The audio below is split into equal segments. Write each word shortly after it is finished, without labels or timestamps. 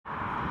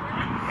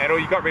And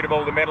you got rid of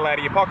all the metal out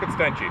of your pockets,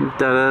 don't you?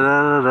 Yep. Okay,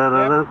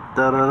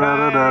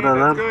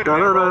 that's good.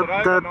 Now roll it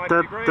over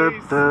 90 degrees.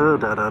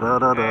 And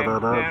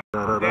down,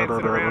 dance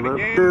it around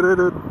again. And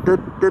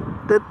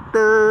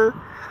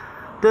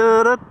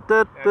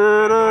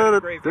 90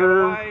 degrees the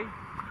other way.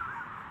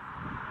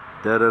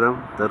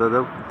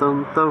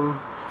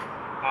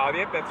 Oh,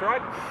 yep, that's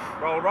right.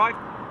 Roll right.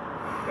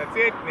 That's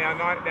it. Now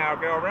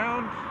go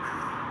around.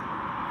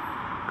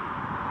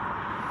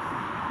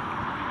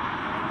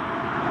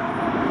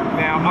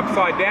 Now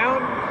upside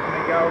down and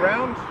then go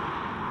around.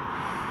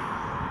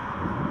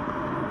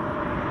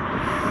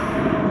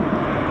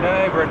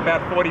 Okay, we're at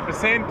about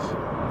 40%.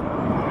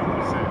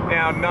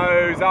 Now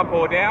nose up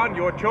or down,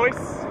 your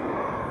choice.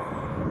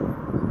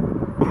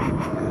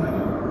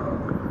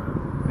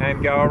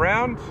 And go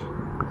around.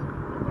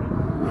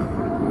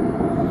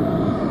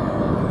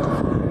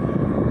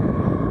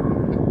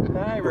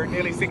 Okay, we're at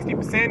nearly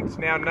 60%.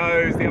 Now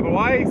nose the other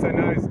way, so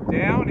nose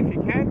down if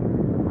you can.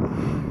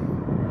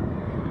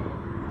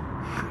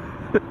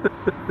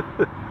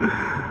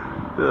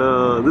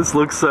 Oh, this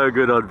looks so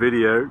good on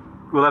video.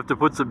 We'll have to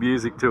put some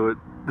music to it.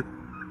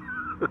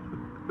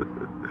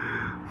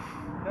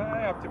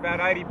 Okay, up to about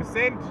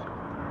 80%.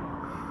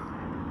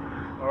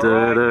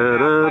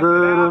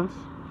 Alright,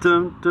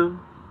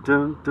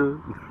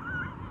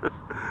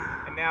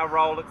 and now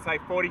roll it, say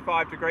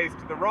 45 degrees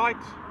to the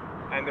right,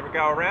 and then we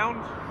go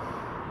around.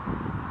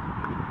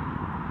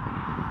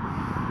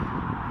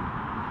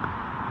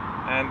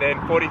 And then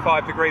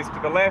 45 degrees to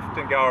the left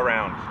and go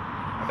around.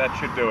 And that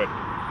should do it.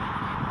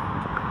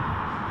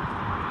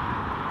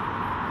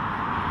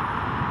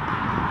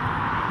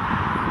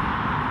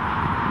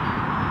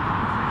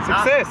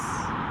 Success!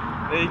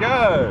 There you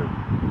go.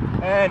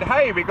 And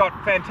hey, we got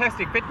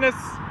fantastic fitness.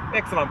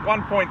 Excellent,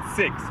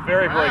 1.6.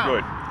 Very, very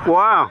good.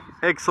 Wow,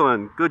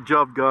 excellent. Good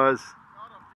job, guys.